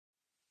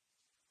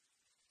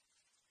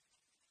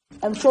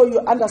I'm sure you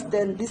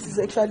understand this is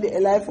actually a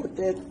life or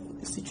death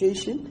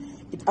situation.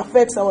 It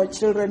affects our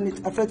children,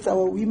 it affects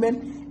our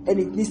women, and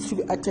it needs to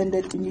be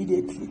attended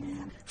immediately.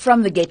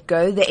 From the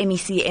get-go, the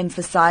MEC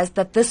emphasized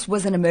that this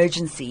was an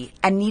emergency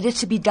and needed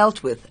to be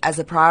dealt with as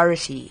a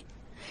priority.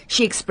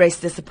 She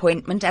expressed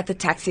disappointment at the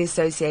taxi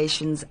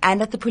associations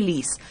and at the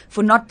police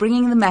for not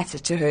bringing the matter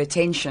to her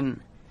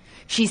attention.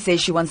 She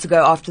says she wants to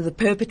go after the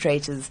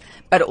perpetrators,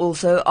 but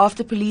also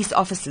after police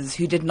officers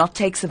who did not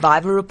take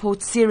survivor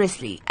reports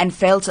seriously and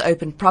failed to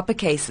open proper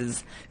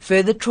cases,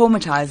 further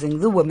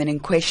traumatizing the women in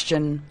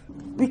question.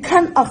 We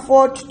can't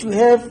afford to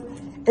have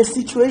a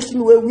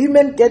situation where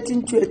women get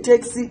into a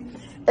taxi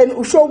and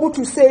ushogu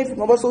to save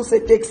ngoba say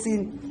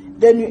taxi,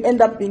 then you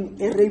end up being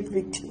a rape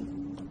victim.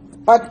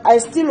 But I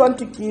still want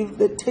to give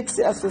the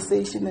taxi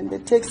association and the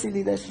taxi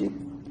leadership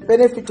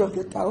benefit of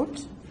the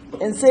doubt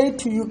and say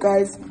to you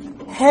guys,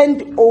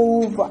 hand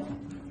over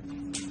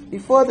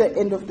before the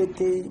end of the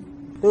day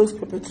those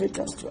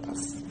perpetrators to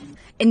us.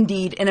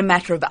 Indeed, in a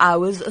matter of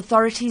hours,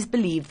 authorities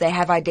believe they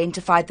have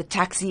identified the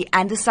taxi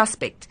and a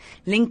suspect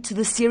linked to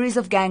the series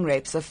of gang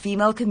rapes of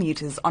female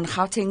commuters on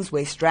Gauteng's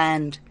West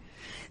Rand.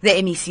 The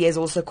MEC has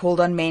also called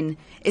on men,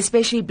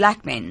 especially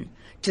black men,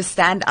 to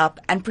stand up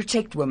and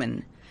protect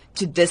women,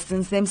 to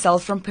distance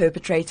themselves from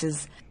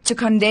perpetrators, to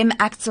condemn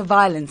acts of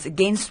violence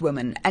against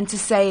women, and to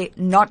say,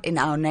 not in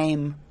our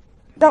name.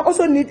 They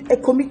also need a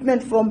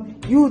commitment from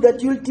you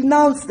that you'll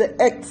denounce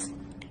the acts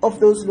of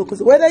those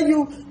locals, whether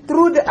you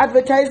through the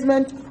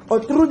advertisement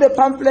or through the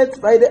pamphlets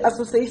by the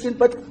association.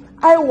 But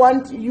I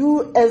want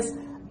you as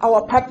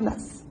our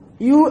partners,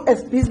 you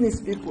as business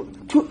people,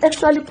 to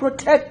actually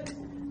protect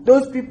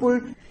those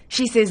people.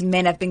 She says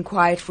men have been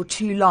quiet for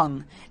too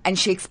long, and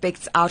she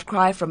expects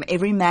outcry from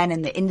every man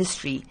in the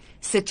industry,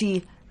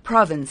 city,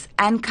 province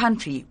and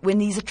country when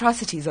these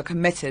atrocities are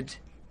committed.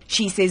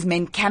 She says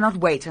men cannot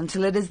wait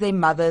until it is their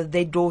mother,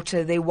 their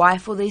daughter, their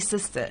wife or their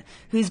sister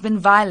who's been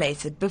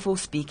violated before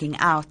speaking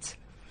out.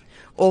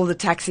 All the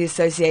taxi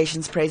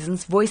associations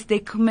present voiced their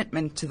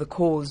commitment to the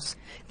cause.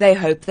 They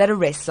hope that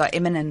arrests are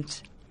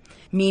imminent.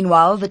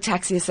 Meanwhile, the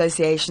taxi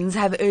associations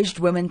have urged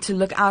women to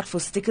look out for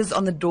stickers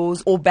on the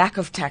doors or back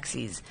of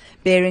taxis,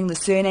 bearing the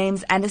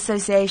surnames and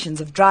associations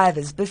of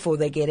drivers before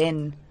they get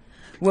in.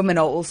 Women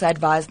are also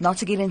advised not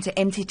to get into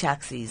empty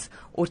taxis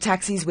or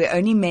taxis where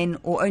only men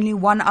or only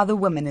one other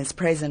woman is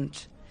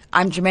present.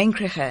 I'm Jermaine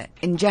Krige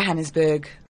in Johannesburg.